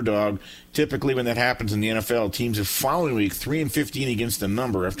 10-point underdog. Typically when that happens in the NFL, teams the following week 3-15 against the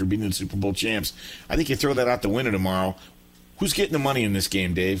number after beating the Super Bowl champs. I think you throw that out the window tomorrow. Who's getting the money in this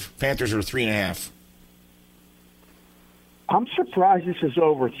game, Dave? Panthers are 3.5. I'm surprised this is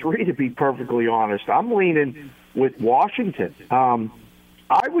over 3, to be perfectly honest. I'm leaning with Washington.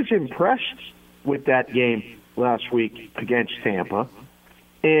 I was impressed with that game last week against Tampa.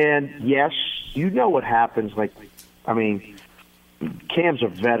 And, yes, you know what happens. Cam's a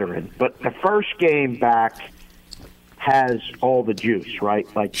veteran, but the first game back has all the juice, right?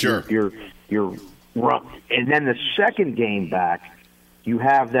 Sure. You're run. And then the second game back, you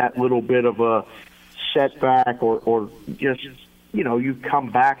have that little bit of a setback or just you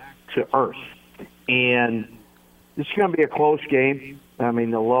come back to earth. And this is going to be a close game. I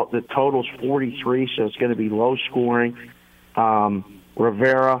mean, the total's 43, so it's going to be low scoring.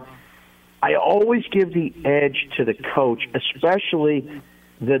 Rivera, I always give the edge to the coach, especially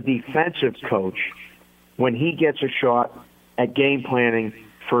the defensive coach, when he gets a shot at game planning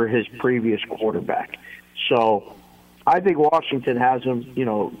for his previous quarterback. So I think Washington has them,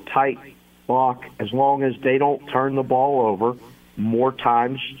 tight lock as long as they don't turn the ball over more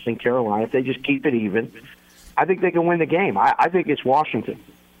times than Carolina. If they just keep it even, I think they can win the game. I think it's Washington.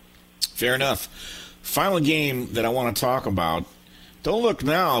 Fair enough. Final game that I want to talk about. Don't look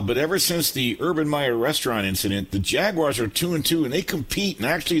now, but ever since the Urban Meyer restaurant incident, the Jaguars are 2-2, and they compete. And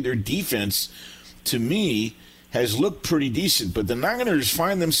actually, their defense, to me, has looked pretty decent. But the Niners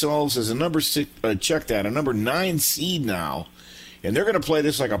find themselves as a number 9 seed now, and they're going to play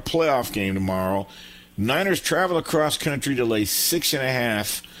this like a playoff game tomorrow. Niners travel across country to lay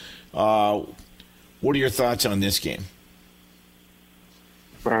 6.5. What are your thoughts on this game?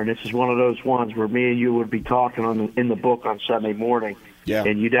 Brian, this is one of those ones where me and you would be talking in the book on Sunday morning,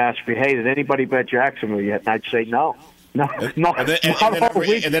 and you'd ask me, hey, did anybody bet Jacksonville yet? And I'd say no. No. And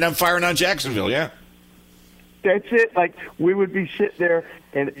then I'm firing on Jacksonville, yeah. That's it. Like, we would be sitting there,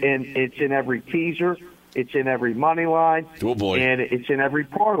 and it's in every teaser, it's in every money line, and it's in every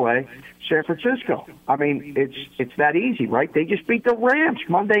parlay. San Francisco. I mean, it's that easy, right? They just beat the Rams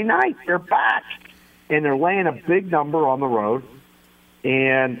Monday night. They're back, and they're laying a big number on the road.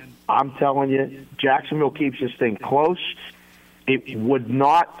 And I'm telling you, Jacksonville keeps this thing close. It would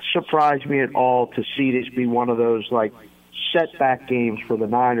not surprise me at all to see this be one of those, setback games for the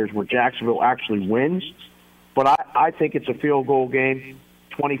Niners where Jacksonville actually wins. But I think it's a field goal game,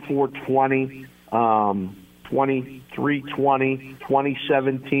 24-20, 23-20,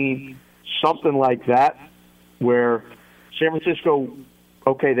 20-17, something like that, where San Francisco,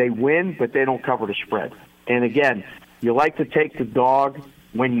 they win, but they don't cover the spread. And again, you like to take the dog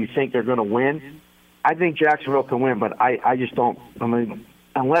when you think they're going to win. I think Jacksonville can win, but I just don't. I mean,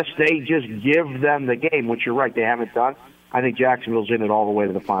 unless they just give them the game, which you're right, they haven't done, I think Jacksonville's in it all the way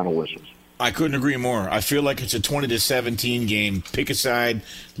to the final whistles. I couldn't agree more. I feel like it's a 20-17 game. Pick a side,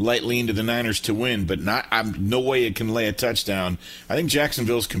 light lean to the Niners to win, but no way it can lay a touchdown. I think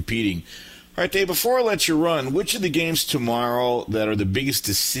Jacksonville's competing. All right, Dave, before I let you run, which of the games tomorrow that are the biggest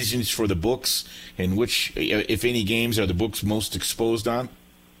decisions for the books, and which, if any, games are the books most exposed on?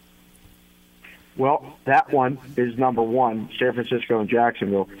 Well, that one is number one, San Francisco and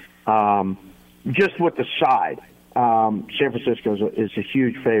Jacksonville. Just with the side, San Francisco is a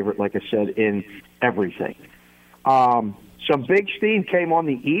huge favorite, like I said, in everything. Some big steam came on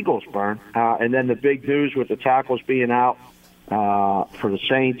the Eagles, Bern, and then the big news with the tackles being out for the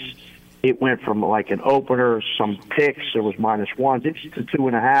Saints. It went from an opener, some picks, there was -1. It's to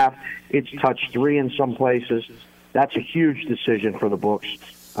 2.5. It's touched 3 in some places. That's a huge decision for the books.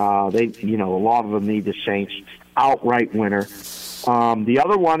 A lot of them need the Saints outright winner. The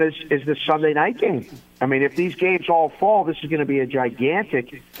other one is the Sunday night game. I mean, if these games all fall, this is going to be a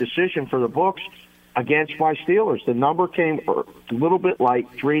gigantic decision for the books against my Steelers. The number came a little bit light,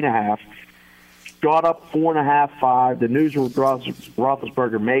 3.5. Got up 4.5, 5. The news was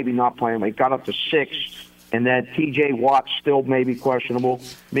Roethlisberger maybe not playing. It got up to 6, and then T.J. Watt still maybe questionable.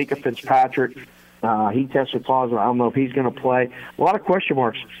 Mika Fitzpatrick, he tested positive. I don't know if he's going to play. A lot of question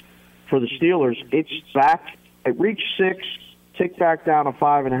marks for the Steelers. It's back. It reached 6, ticked back down to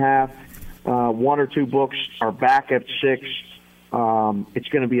 5.5. One or two books are back at 6. It's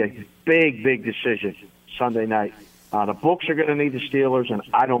going to be a big, big decision Sunday night. The books are going to need the Steelers, and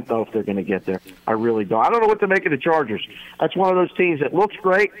I don't know if they're going to get there. I really don't. I don't know what to make of the Chargers. That's one of those teams that looks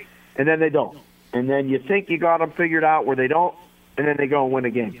great, and then they don't. And then you think you got them figured out where they don't, and then they go and win a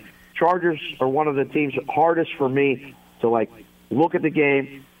game. Chargers are one of the teams hardest for me to, look at the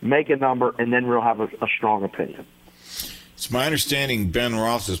game, make a number, and then we'll have a strong opinion. It's my understanding Ben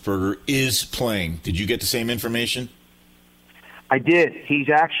Roethlisberger is playing. Did you get the same information? I did. He's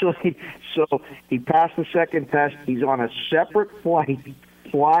actually, he passed the second test. He's on a separate flight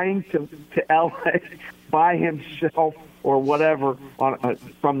flying to L.A. by himself or whatever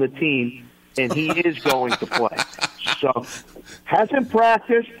from the team, and he is going to play. So, hasn't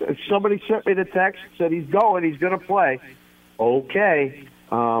practiced. Somebody sent me the text, said he's going to play. Okay.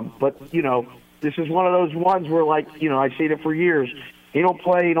 But, this is one of those ones where, I've seen it for years. He don't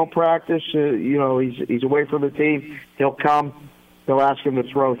play, he don't practice. He's away from the team. He'll come. They'll ask him to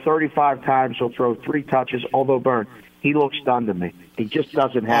throw 35 times. He'll throw 3 touches. Although, Bern, he looks done to me. He just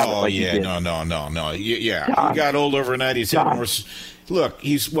doesn't have it like he did. No. Yeah, he got old overnight. He's had more. Look,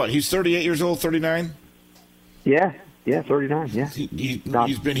 he's 38 years old, 39? Yeah. Yeah, 39. Yeah,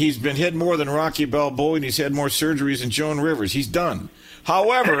 he's been hit more than Rocky Balboa, and he's had more surgeries than Joan Rivers. He's done.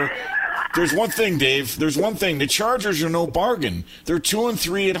 However, there's one thing, Dave. There's one thing. The Chargers are no bargain. They're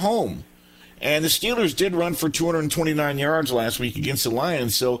 2-3 at home. And the Steelers did run for 229 yards last week against the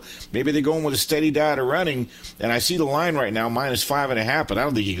Lions, so maybe they're going with a steady diet of running. And I see the line right now, -5.5, but I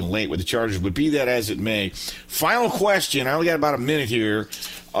don't think you can lay it with the Chargers. But be that as it may. Final question. I only got about a minute here.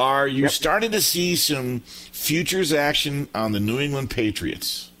 Are you starting to see some futures action on the New England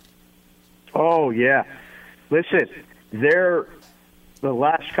Patriots? Oh, yeah. Listen, the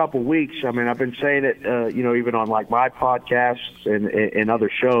last couple weeks, I mean, I've been saying it, even on like my podcasts and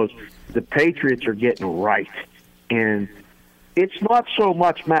other shows, the Patriots are getting right. And it's not so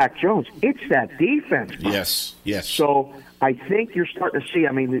much Mac Jones. It's that defense. Yes. So I think you're starting to see,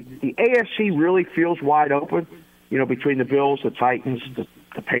 I mean, the AFC really feels wide open, between the Bills, the Titans, the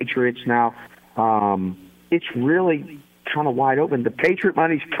Patriots now. It's really kind of wide open. The Patriot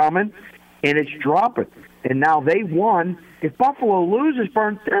money's coming, and it's dropping. And now they won. If Buffalo loses, they're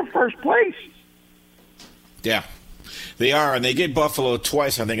in first place. Yeah. They are, and they get Buffalo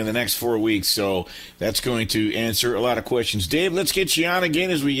twice, I think, in the next 4 weeks, so that's going to answer a lot of questions. Dave, let's get you on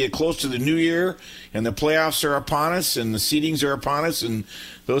again as we get close to the new year, and the playoffs are upon us, and the seedings are upon us, and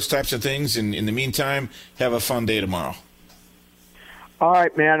those types of things. And in the meantime, have a fun day tomorrow. All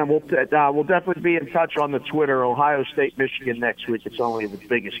right, man, and we'll definitely be in touch on the Twitter. Ohio State, Michigan next week. It's only the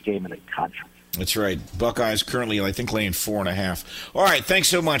biggest game in the country. That's right. Buckeyes currently, I think, laying 4.5. All right, thanks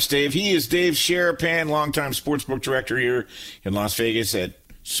so much, Dave. He is Dave Sharapan, longtime sportsbook director here in Las Vegas at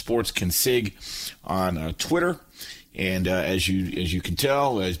Sports Consig on Twitter. And as you can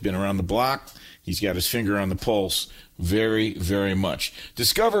tell, he's been around the block. He's got his finger on the pulse very, very much.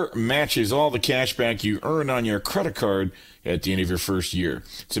 Discover matches all the cash back you earn on your credit card at the end of your first year.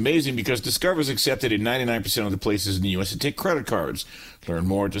 It's amazing because Discover is accepted in 99% of the places in the U.S. that take credit cards. Learn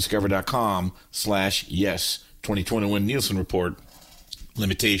more at discover.com/yes. 2021 Nielsen Report.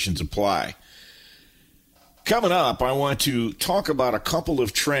 Limitations apply. Coming up, I want to talk about a couple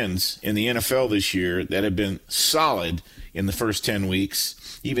of trends in the NFL this year that have been solid in the first 10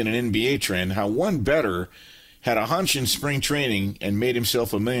 weeks, even an NBA trend, how one bettor had a hunch in spring training and made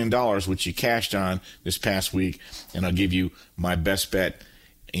himself $1 million, which he cashed on this past week, and I'll give you my best bet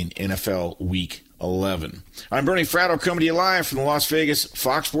in NFL Week 11. I'm Bernie Fratto, coming to you live from the Las Vegas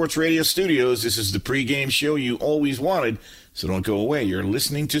Fox Sports Radio studios. This is the pregame show you always wanted, so don't go away. You're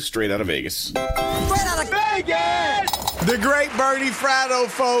listening to Straight Outta Vegas. Straight Outta Vegas! The great Bernie Fratto,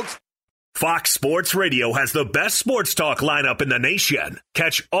 folks. Fox Sports Radio has the best sports talk lineup in the nation.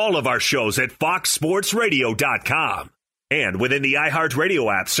 Catch all of our shows at foxsportsradio.com. And within the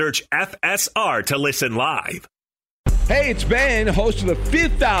iHeartRadio app, search FSR to listen live. Hey, it's Ben, host of the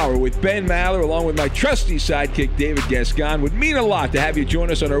Fifth Hour with Ben Maller, along with my trusty sidekick, David Gascon. Would mean a lot to have you join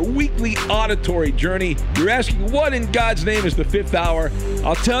us on our weekly auditory journey. You're asking, what in God's name is the Fifth Hour?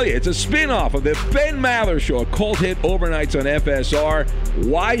 I'll tell you, it's a spin-off of the Ben Maller Show, a cult hit overnights on FSR.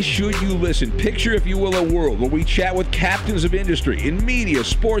 Why should you listen? Picture, if you will, a world where we chat with captains of industry in media,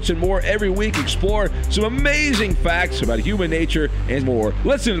 sports, and more every week. Explore some amazing facts about human nature and more.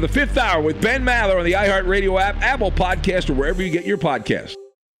 Listen to the Fifth Hour with Ben Maller on the iHeartRadio app, Apple Podcast, or wherever you get your podcast.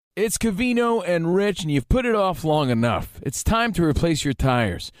 It's Covino and Rich, and you've put it off long enough. It's time to replace your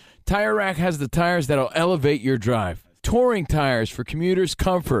tires. Tire Rack has the tires that'll elevate your drive. Touring tires for commuters'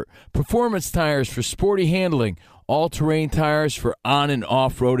 comfort, performance tires for sporty handling, all-terrain tires for on- and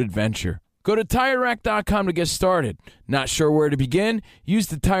off-road adventure. Go to TireRack.com to get started. Not sure where to begin? Use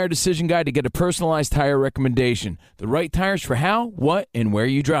the Tire Decision Guide to get a personalized tire recommendation. The right tires for how, what, and where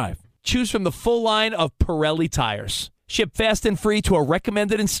you drive. Choose from the full line of Pirelli tires. Ship fast and free to a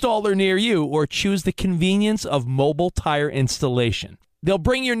recommended installer near you, or choose the convenience of mobile tire installation. They'll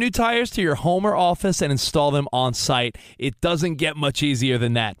bring your new tires to your home or office and install them on site. It doesn't get much easier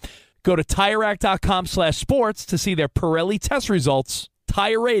than that. Go to TireRack.com/sports to see their Pirelli test results,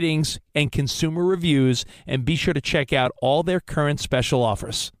 tire ratings, and consumer reviews, and be sure to check out all their current special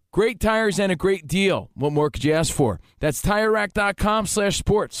offers. Great tires and a great deal. What more could you ask for? That's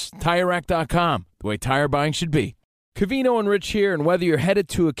TireRack.com/sports. TireRack.com, the way tire buying should be. Covino and Rich here, and whether you're headed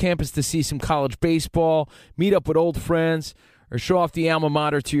to a campus to see some college baseball, meet up with old friends, or show off the alma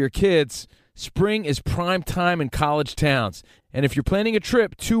mater to your kids, spring is prime time in college towns. And if you're planning a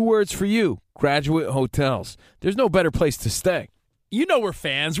trip, 2 words for you: Graduate Hotels. There's no better place to stay. You know we're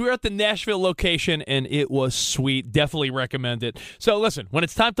fans. We were at the Nashville location, and it was sweet. Definitely recommend it. So listen, when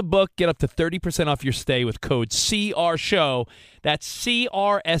it's time to book, get up to 30% off your stay with code CRSHOW. That's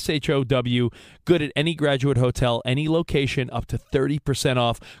CRSHOW. Good at any Graduate Hotel, any location, up to 30%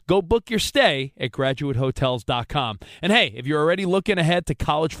 off. Go book your stay at graduatehotels.com. And hey, if you're already looking ahead to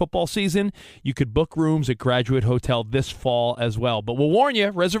college football season, you could book rooms at Graduate Hotel this fall as well. But we'll warn you,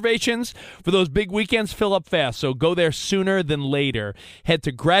 reservations for those big weekends fill up fast, so go there sooner than later. Head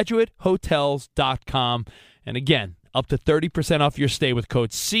to graduatehotels.com. And again, up to 30% off your stay with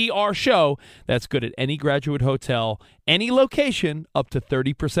code CRSHOW. That's good at any Graduate Hotel, any location, up to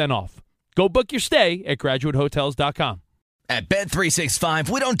 30% off. Go book your stay at graduatehotels.com. At Bet365,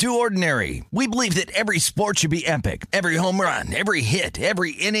 we don't do ordinary. We believe that every sport should be epic. Every home run, every hit,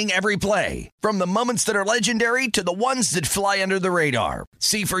 every inning, every play. From the moments that are legendary to the ones that fly under the radar.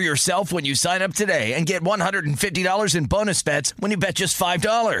 See for yourself when you sign up today and get $150 in bonus bets when you bet just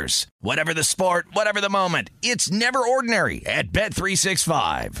 $5. Whatever the sport, whatever the moment, it's never ordinary at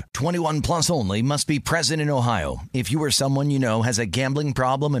Bet365. 21 plus only. Must be present in Ohio. If you or someone you know has a gambling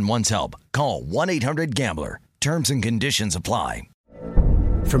problem and wants help, call 1-800-GAMBLER. Terms and conditions apply.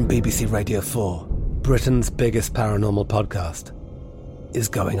 From BBC Radio 4, Britain's biggest paranormal podcast is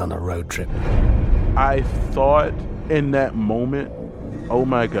going on a road trip. I thought in that moment, oh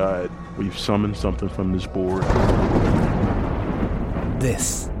my God, we've summoned something from this board.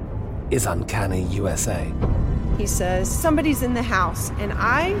 This is Uncanny USA. He says, somebody's in the house, and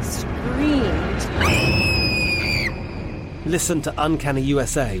I screamed. Listen to Uncanny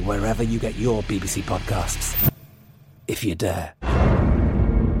USA wherever you get your BBC podcasts, if you dare.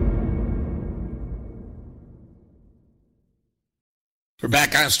 We're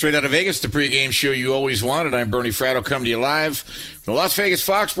back on Straight Out of Vegas, the pregame show you always wanted. I'm Bernie Fratto, coming to you live from the Las Vegas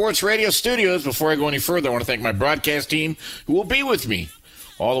Fox Sports Radio studios. Before I go any further, I want to thank my broadcast team who will be with me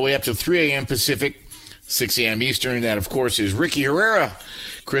all the way up to 3 a.m. Pacific, 6 a.m. Eastern. That, of course, is Ricky Herrera,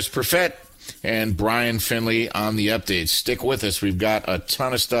 Chris Perfett, and Brian Finley on the updates. Stick with us. We've got a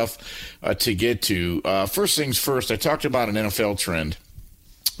ton of stuff to get to. First things first, I talked about an NFL trend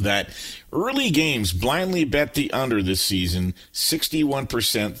that early games blindly bet the under this season,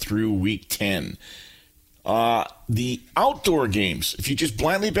 61% through week 10. The outdoor games, if you just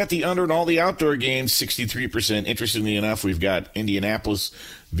blindly bet the under in all the outdoor games, 63%. Interestingly enough, we've got Indianapolis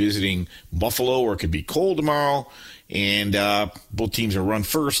visiting Buffalo, where it could be cold tomorrow, and both teams are run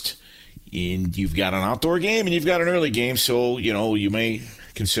first. And you've got an outdoor game and you've got an early game, so you may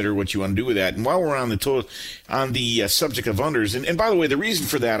consider what you want to do with that. And while we're on the subject of unders, and by the way, the reason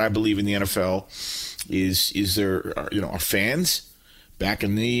for that, I believe, in the NFL is there are fans back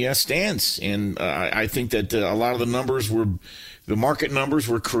in the stands, and I think that a lot of the market numbers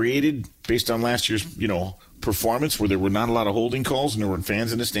were created based on last year's performance, where there were not a lot of holding calls and there weren't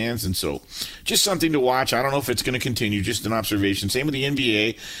fans in the stands. And so just something to watch. I don't know if it's going to continue, just an observation. Same with the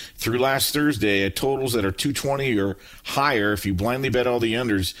NBA. Through last Thursday, at totals that are 220 or higher, if you blindly bet all the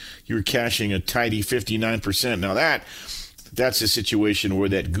unders, you're cashing a tidy 59%. Now that's a situation where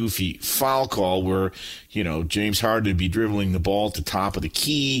that goofy foul call where, James Harden would be dribbling the ball at the top of the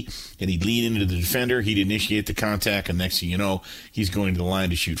key and he'd lean into the defender. He'd initiate the contact, and next thing you know, he's going to the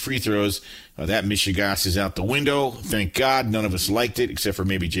line to shoot free throws. That Michigas is out the window. Thank God none of us liked it, except for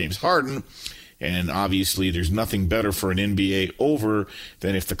maybe James Harden. And obviously there's nothing better for an NBA over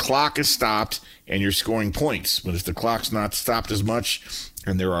than if the clock is stopped and you're scoring points. But if the clock's not stopped as much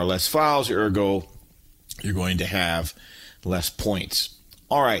and there are less fouls, ergo, you're going to have less points.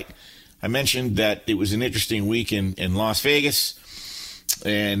 All right. I mentioned that it was an interesting week in Las Vegas.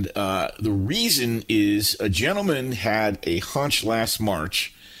 And the reason is a gentleman had a hunch last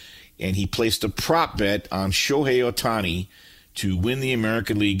March, and he placed a prop bet on Shohei Ohtani to win the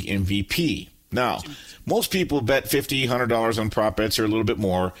American League MVP. Now, most people bet $50, $100 on prop bets or a little bit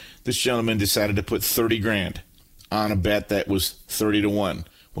more. This gentleman decided to put $30,000 on a bet that was 30-1.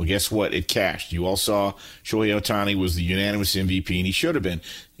 Well, guess what? It cashed. You all saw Shohei Ohtani was the unanimous MVP, and he should have been.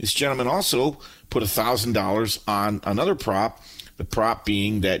 This gentleman also put $1,000 on another prop, the prop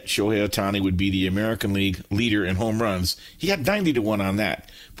being that Shohei Ohtani would be the American League leader in home runs. He had 90-1 on that.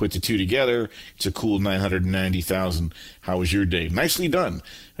 Put the two together, it's a cool $990,000. How was your day? Nicely done.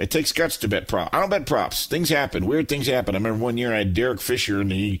 It takes guts to bet props. I don't bet props. Things happen. Weird things happen. I remember one year I had Derek Fisher in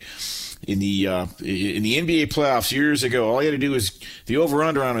the NBA playoffs years ago. All he had to do was the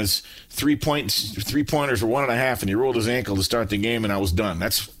over-under on his three-pointers were 1.5, and he rolled his ankle to start the game, and I was done.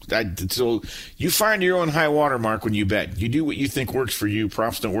 So you find your own high water mark when you bet. You do what you think works for you.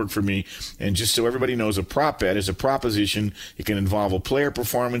 Props don't work for me. And just so everybody knows, a prop bet is a proposition. It can involve a player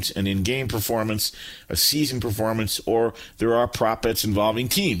performance, an in-game performance, a season performance, or there are prop bets involving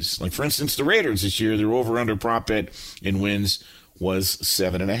teams. Like, for instance, the Raiders this year, their over-under prop bet in wins was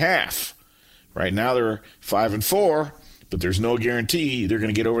 7.5. Right now they're 5-4, but there's no guarantee they're going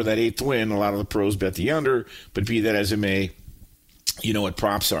to get over that 8th win. A lot of the pros bet the under, but be that as it may, you know what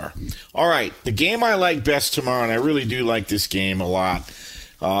props are. All right, the game I like best tomorrow, and I really do like this game a lot.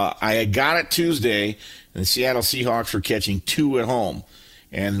 I got it Tuesday, and the Seattle Seahawks were catching 2 at home.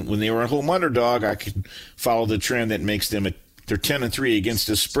 And when they were a home underdog, I could follow the trend that makes them they're 10-3 against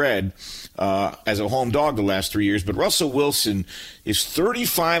the spread as a home dog the last 3 years. But Russell Wilson is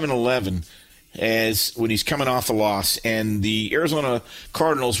 35-11 as when he's coming off a loss, and the Arizona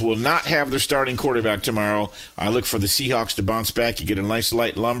Cardinals will not have their starting quarterback tomorrow. I look for the Seahawks to bounce back. You get a nice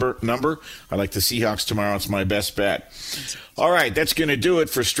light number. I like the Seahawks tomorrow. It's my best bet. All right, that's going to do it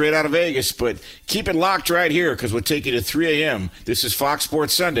for Straight Out of Vegas, but keep it locked right here because we'll take you to 3 a.m. This is Fox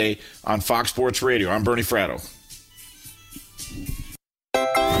Sports Sunday on Fox Sports Radio. I'm Bernie Fratto.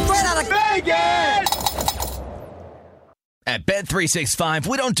 Straight Out of Vegas! At Bet365,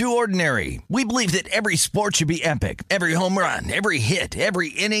 we don't do ordinary. We believe that every sport should be epic. Every home run, every hit, every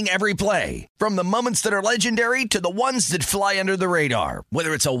inning, every play. From the moments that are legendary to the ones that fly under the radar.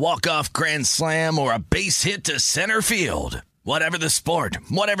 Whether it's a walk-off grand slam or a base hit to center field. Whatever the sport,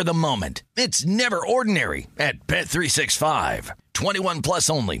 whatever the moment. It's never ordinary at Bet365. 21 plus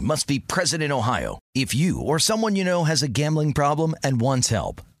only. Must be present in Ohio. If you or someone you know has a gambling problem and wants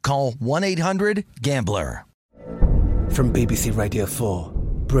help, call 1-800-GAMBLER. From BBC Radio 4,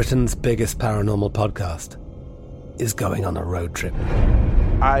 Britain's biggest paranormal podcast is going on a road trip.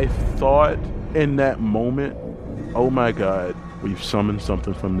 I thought in that moment, oh my God, we've summoned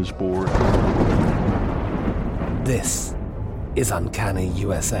something from this board. This is Uncanny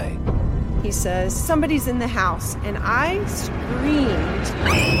USA. He says, somebody's in the house, and I screamed.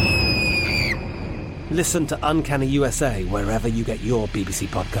 Listen to Uncanny USA wherever you get your BBC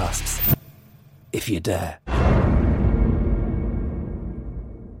podcasts, if you dare.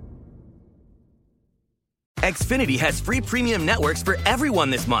 Xfinity has free premium networks for everyone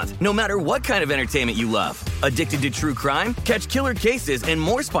this month, no matter what kind of entertainment you love. Addicted to true crime? Catch killer cases and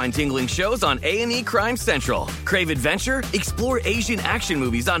more spine-tingling shows on A&E Crime Central. Crave adventure? Explore Asian action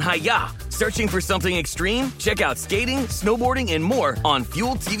movies on Hi-YAH. Searching for something extreme? Check out skating, snowboarding, and more on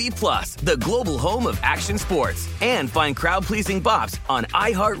Fuel TV Plus, the global home of action sports. And find crowd-pleasing bops on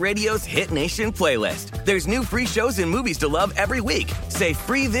iHeartRadio's Hit Nation playlist. There's new free shows and movies to love every week. Say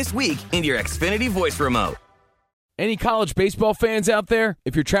free this week in your Xfinity voice remote. Any college baseball fans out there?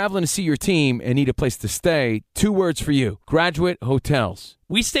 If you're traveling to see your team and need a place to stay, 2 words for you: Graduate Hotels.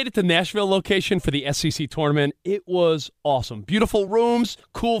 We stayed at the Nashville location for the SEC tournament. It was awesome. Beautiful rooms,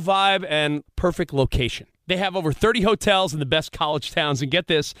 cool vibe, and perfect location. They have over 30 hotels in the best college towns, and get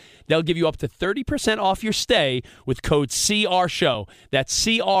this, they'll give you up to 30% off your stay with code CRSHOW. That's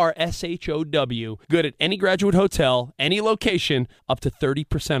CRSHOW. Good at any Graduate Hotel, any location, up to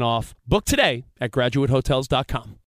 30% off. Book today at graduatehotels.com.